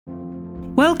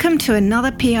Welcome to another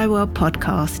PI World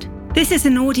podcast. This is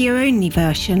an audio-only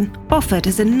version offered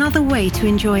as another way to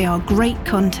enjoy our great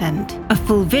content. A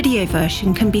full video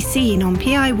version can be seen on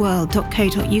piworld.co.uk,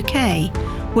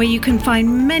 where you can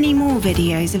find many more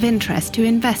videos of interest to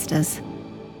investors.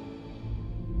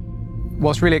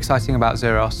 What's really exciting about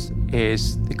Xeros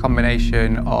is the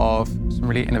combination of some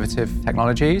really innovative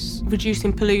technologies.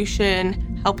 Reducing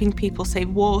pollution, helping people save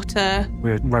water.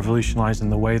 We're revolutionising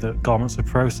the way that garments are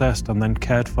processed and then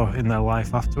cared for in their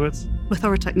life afterwards. With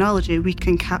our technology, we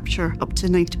can capture up to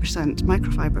 90%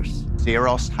 microfibres.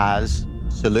 Xeros has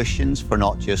solutions for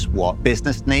not just what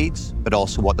business needs, but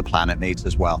also what the planet needs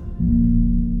as well.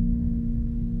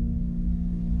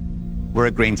 We're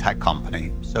a green tech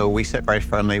company, so we sit very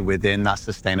firmly within that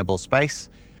sustainable space.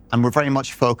 And we're very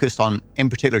much focused on, in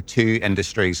particular, two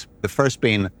industries. The first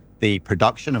being the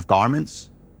production of garments,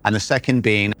 and the second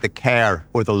being the care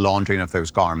or the laundering of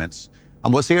those garments.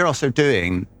 And what Xeros are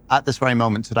doing at this very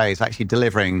moment today is actually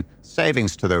delivering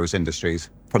savings to those industries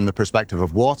from the perspective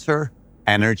of water,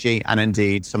 energy, and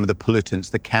indeed some of the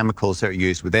pollutants, the chemicals that are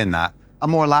used within that.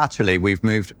 And more laterally, we've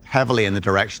moved heavily in the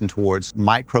direction towards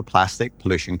microplastic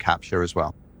pollution capture as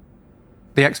well.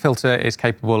 The X-Filter is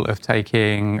capable of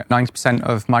taking 90%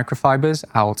 of microfibres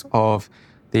out of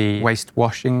the waste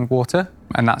washing water,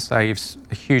 and that saves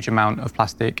a huge amount of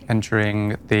plastic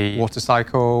entering the water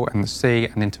cycle and the sea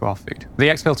and into our food. The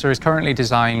X-Filter is currently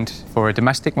designed for a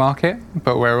domestic market,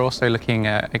 but we're also looking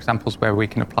at examples where we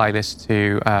can apply this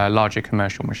to larger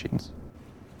commercial machines.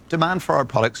 Demand for our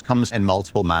products comes in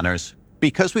multiple manners.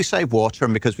 Because we save water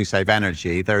and because we save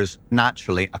energy, there's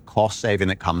naturally a cost saving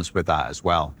that comes with that as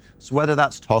well. So whether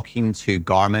that's talking to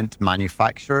garment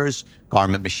manufacturers,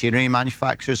 garment machinery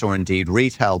manufacturers, or indeed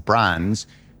retail brands,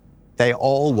 they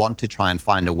all want to try and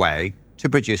find a way to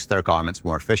produce their garments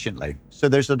more efficiently. So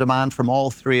there's a demand from all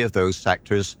three of those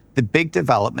sectors. The big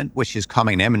development, which is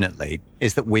coming imminently,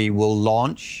 is that we will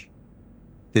launch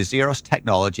the Xeros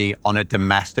technology on a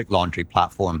domestic laundry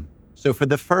platform. So for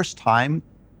the first time,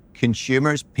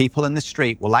 consumers, people in the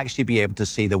street will actually be able to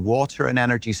see the water and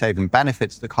energy saving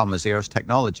benefits that come with Xeros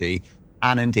technology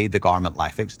and indeed the garment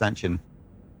life extension.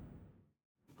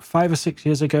 5 or 6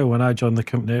 years ago when I joined the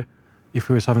company, if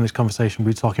we were having this conversation, we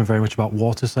were talking very much about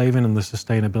water saving and the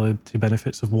sustainability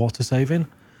benefits of water saving.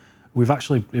 We've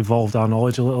actually evolved our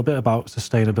knowledge a little bit about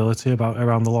sustainability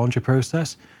around the laundry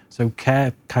process. So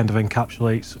care kind of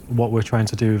encapsulates what we're trying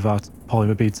to do with our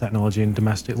polymer bead technology in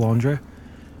domestic laundry.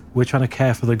 We're trying to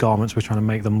care for the garments, we're trying to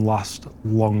make them last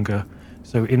longer.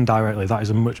 So indirectly, that is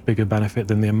a much bigger benefit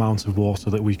than the amount of water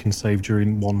that we can save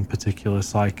during one particular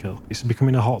cycle. It's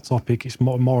becoming a hot topic. It's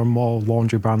more and more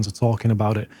laundry brands are talking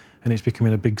about it, and it's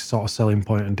becoming a big sort of selling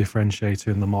point and differentiator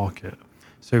in the market.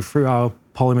 So through our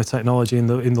polymer technology in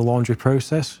the laundry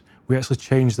process, we actually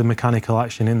change the mechanical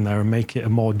action in there and make it a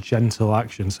more gentle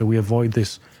action. So we avoid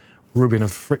this rubbing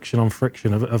of friction on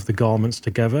friction of the garments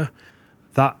together.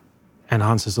 That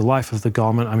enhances the life of the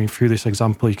garment. I mean, through this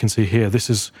example, you can see here, this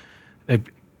is a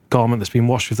garment that's been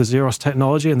washed with the Xeros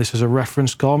technology, and this is a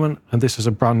reference garment, and this is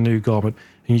a brand new garment.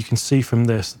 And you can see from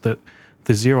this that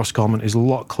the Xeros garment is a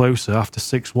lot closer after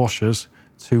 6 washes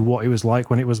to what it was like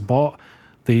when it was bought.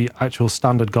 The actual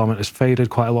standard garment has faded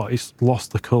quite a lot. It's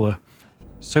lost the colour.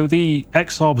 So the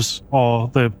XOBs are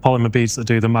the polymer beads that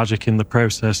do the magic in the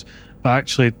process, but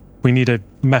actually we need a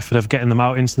method of getting them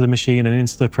out into the machine and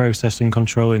into the process and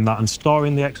controlling that and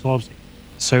storing the XOBs.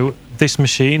 So this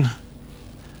machine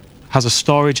has a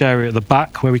storage area at the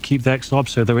back where we keep the XOBs,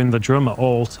 so they're in the drum at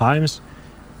all times.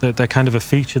 They're kind of a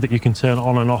feature that you can turn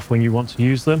on and off when you want to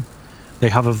use them. They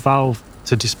have a valve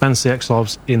to dispense the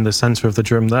XOBs in the centre of the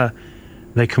drum there.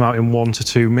 They come out in 1 to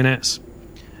 2 minutes.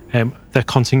 They're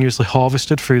continuously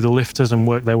harvested through the lifters and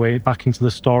work their way back into the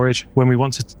storage. When we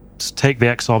want to take the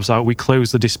XOBs out, we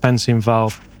close the dispensing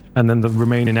valve, and then the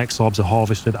remaining XOBs are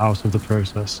harvested out of the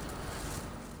process.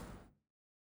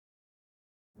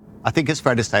 I think it's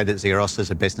fair to say that Xeros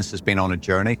as a business has been on a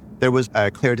journey. There was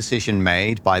a clear decision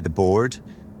made by the board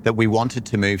that we wanted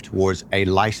to move towards a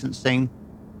licensing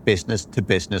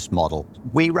business-to-business model.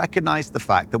 We recognise the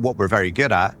fact that what we're very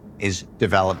good at is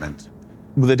development.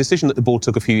 The decision that the board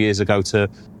took a few years ago to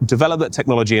develop that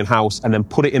technology in-house and then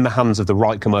put it in the hands of the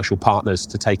right commercial partners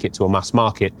to take it to a mass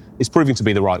market is proving to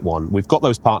be the right one. We've got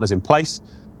those partners in place.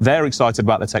 They're excited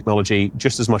about the technology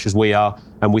just as much as we are,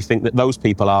 and we think that those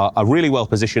people are really well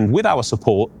positioned with our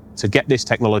support to get this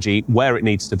technology where it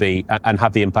needs to be and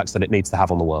have the impacts that it needs to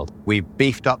have on the world. We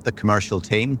beefed up the commercial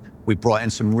team. We brought in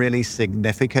some really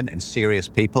significant and serious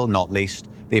people, not least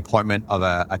the appointment of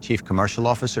a chief commercial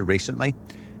officer recently.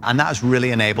 And that has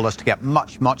really enabled us to get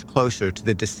much, much closer to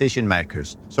the decision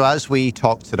makers. So as we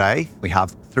talk today, we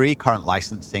have 3 current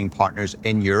licensing partners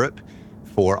in Europe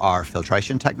for our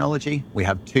filtration technology. We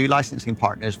have 2 licensing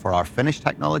partners for our finish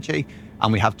technology,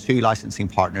 and we have 2 licensing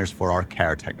partners for our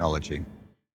care technology.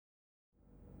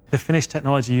 The finish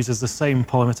technology uses the same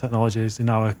polymer technology as in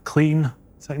our clean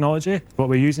technology. What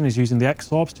we're using is using the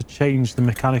Xeros to change the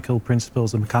mechanical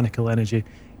principles, the mechanical energy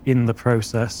in the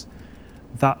process.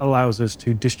 That allows us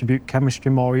to distribute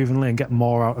chemistry more evenly and get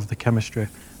more out of the chemistry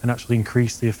and actually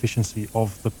increase the efficiency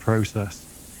of the process.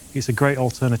 It's a great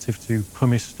alternative to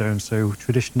pumice stone. So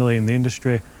traditionally in the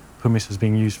industry, pumice has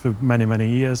been used for many, many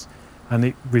years, and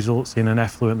it results in an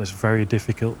effluent that's very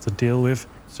difficult to deal with.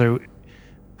 So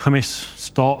pumice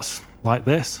starts like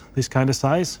this kind of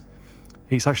size.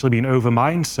 It's actually been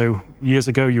overmined. So years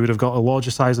ago, you would have got a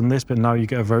larger size than this, but now you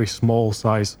get a very small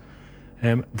size.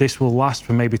 This will last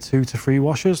for maybe 2 to 3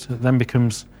 washes. It then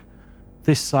becomes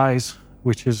this size,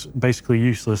 which is basically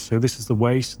useless. So this is the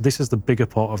waste. This is the bigger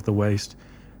part of the waste.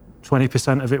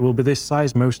 20% of it will be this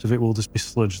size. Most of it will just be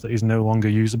sludge that is no longer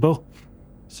usable.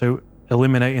 So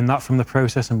eliminating that from the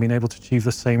process and being able to achieve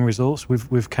the same results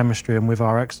with chemistry and with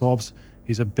our Xeros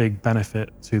is a big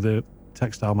benefit to the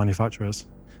textile manufacturers.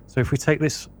 So if we take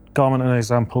this garment as an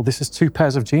example, this is 2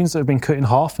 pairs of jeans that have been cut in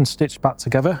half and stitched back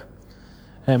together.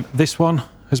 This one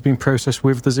has been processed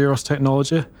with the Xeros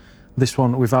technology. This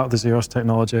one without the Xeros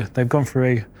technology. They've gone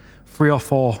through 3 or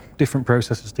 4 different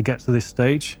processes to get to this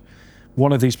stage.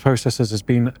 One of these processes has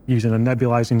been using a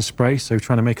nebulizing spray, so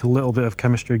trying to make a little bit of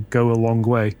chemistry go a long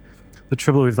way. The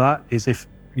trouble with that is if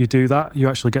you do that, you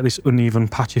actually get this uneven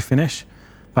patchy finish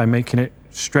by making it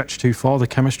stretch too far, the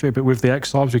chemistry. But with the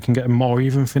Xeros, we can get a more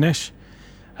even finish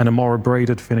and a more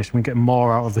abraded finish, and we get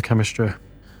more out of the chemistry.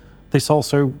 This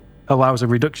also allows a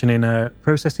reduction in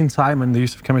processing time and the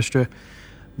use of chemistry.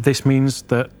 This means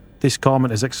that this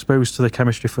garment is exposed to the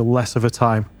chemistry for less of a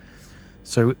time.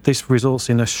 So this results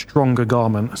in a stronger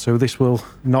garment. So this will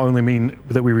not only mean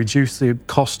that we reduce the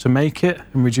cost to make it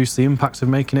and reduce the impact of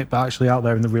making it, but actually out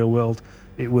there in the real world,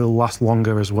 it will last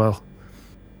longer as well.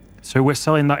 So we're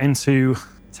selling that into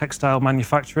textile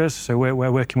manufacturers. So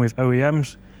we're working with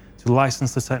OEMs to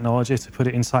license the technology, to put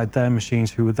it inside their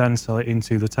machines, who would then sell it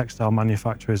into the textile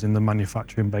manufacturers in the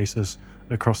manufacturing bases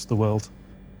across the world.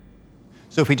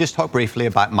 So if we just talk briefly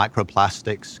about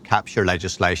microplastics capture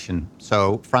legislation.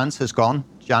 So France has gone,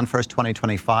 Jan 1st,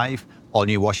 2025, all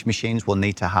new washing machines will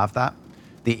need to have that.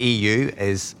 The EU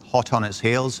is hot on its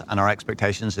heels, and our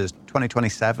expectations is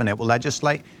 2027 it will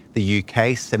legislate. The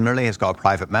UK similarly has got a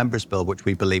private members bill, which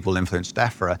we believe will influence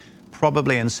DEFRA,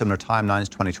 probably in similar timelines,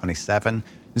 2027.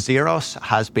 Xeros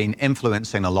has been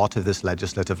influencing a lot of this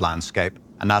legislative landscape,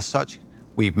 and as such,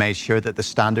 we've made sure that the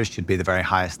standards should be the very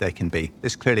highest they can be.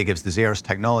 This clearly gives the Xeros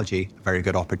Technology a very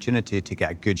good opportunity to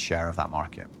get a good share of that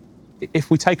market.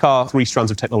 If we take our 3 strands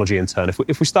of technology in turn,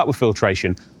 if we start with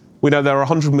filtration, we know there are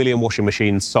 100 million washing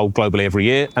machines sold globally every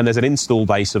year, and there's an install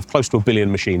base of close to 1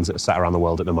 billion machines that are sat around the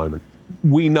world at the moment.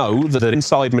 We know that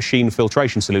inside machine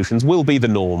filtration solutions will be the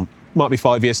norm. Might be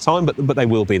 5 years' time, but they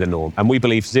will be the norm. And we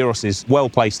believe Xeros is well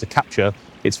placed to capture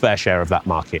its fair share of that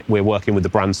market. We're working with the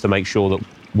brands to make sure that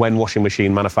when washing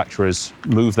machine manufacturers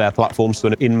move their platforms to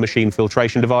an in-machine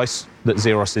filtration device, that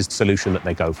Xeros is the solution that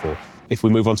they go for. If we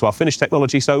move on to our finish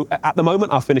technology, so at the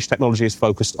moment, our finish technology is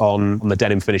focused on the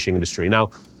denim finishing industry.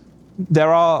 Now,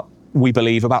 there are, we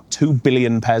believe, about 2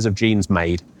 billion pairs of jeans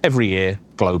made every year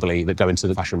globally that go into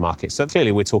the fashion market. So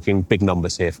clearly we're talking big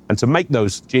numbers here. And to make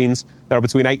those jeans, there are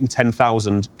between 8,000 and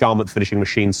 10,000 garment finishing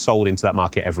machines sold into that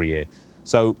market every year.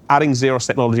 So adding Xeros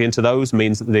technology into those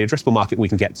means that the addressable market we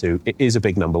can get to, it is a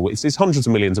big number. It's hundreds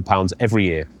of millions of pounds every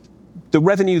year. The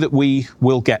revenue that we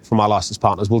will get from our licensed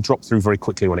partners will drop through very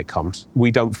quickly when it comes. We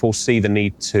don't foresee the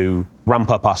need to ramp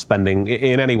up our spending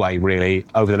in any way, really,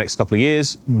 over the next couple of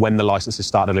years when the licenses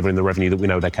start delivering the revenue that we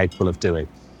know they're capable of doing.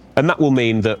 And that will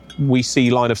mean that we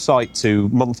see line of sight to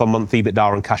month-on-month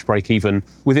EBITDA and cash break even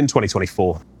within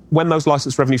 2024. When those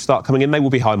license revenues start coming in, they will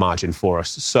be high margin for us.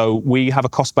 So we have a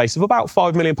cost base of about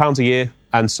 £5 million a year.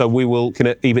 And so we will look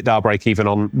at EBITDA break even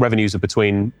on revenues of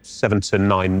between £7 to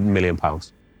 £9 million.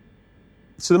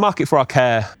 So the market for our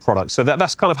care products, so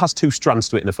that's kind of has 2 strands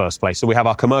to it in the first place. So we have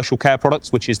our commercial care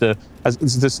products, which is the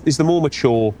more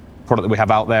mature product that we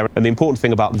have out there. And the important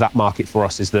thing about that market for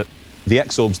us is that the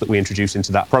Xeros that we introduce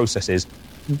into that process is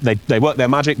they work their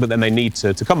magic, but then they need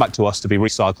to come back to us to be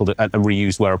recycled and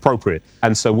reused where appropriate.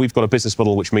 And so we've got a business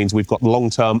model which means we've got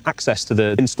long-term access to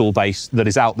the install base that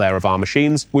is out there of our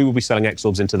machines. We will be selling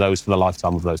Xeros into those for the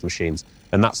lifetime of those machines.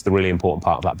 And that's the really important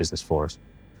part of that business for us.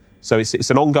 So it's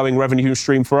an ongoing revenue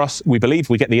stream for us. We believe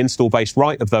we get the install base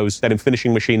right of those then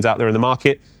finishing machines out there in the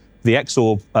market. The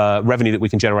XOR revenue that we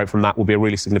can generate from that will be a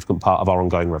really significant part of our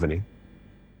ongoing revenue.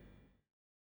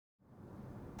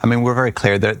 I mean, we're very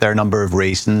clear that there are a number of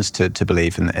reasons to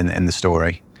believe in the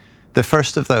story. The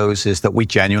first of those is that we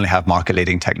genuinely have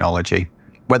market-leading technology.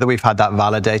 Whether we've had that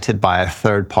validated by a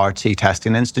third-party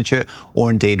testing institute, or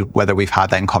indeed whether we've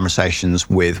had that in conversations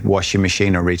with washing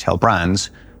machine or retail brands,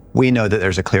 we know that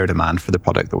there's a clear demand for the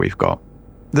product that we've got.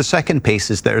 The second piece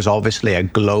is there's obviously a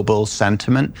global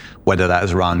sentiment, whether that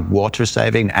is around water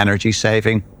saving, energy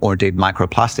saving, or indeed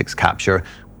microplastics capture,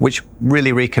 which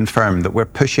really reconfirmed that we're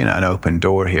pushing an open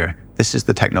door here. This is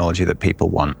the technology that people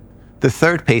want. The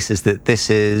third piece is that this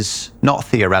is not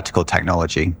theoretical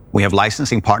technology. We have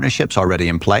licensing partnerships already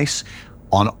in place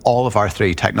on all of our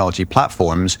 3 technology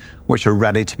platforms, which are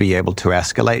ready to be able to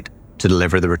escalate to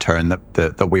deliver the return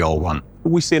that we all want.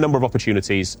 We see a number of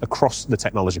opportunities across the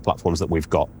technology platforms that we've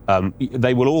got.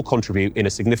 They will all contribute in a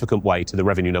significant way to the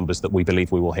revenue numbers that we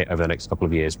believe we will hit over the next couple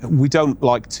of years. We don't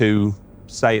like to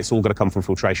say it's all going to come from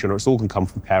filtration, or it's all going to come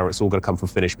from repair, or it's all going to come from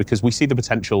finish, because we see the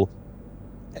potential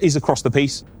is across the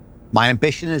piece. My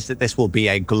ambition is that this will be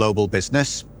a global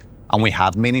business, and we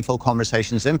have meaningful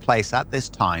conversations in place at this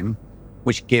time,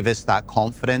 which give us that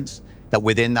confidence that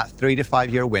within that 3 to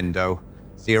 5 year window,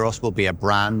 Xeros will be a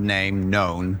brand name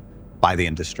known by the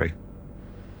industry.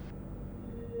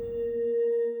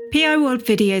 PI World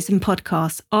videos and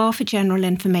podcasts are for general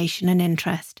information and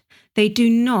interest. They do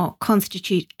not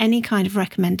constitute any kind of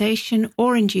recommendation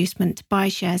or inducement to buy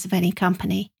shares of any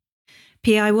company.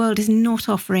 PI World is not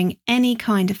offering any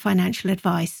kind of financial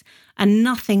advice, and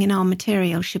nothing in our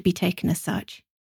material should be taken as such.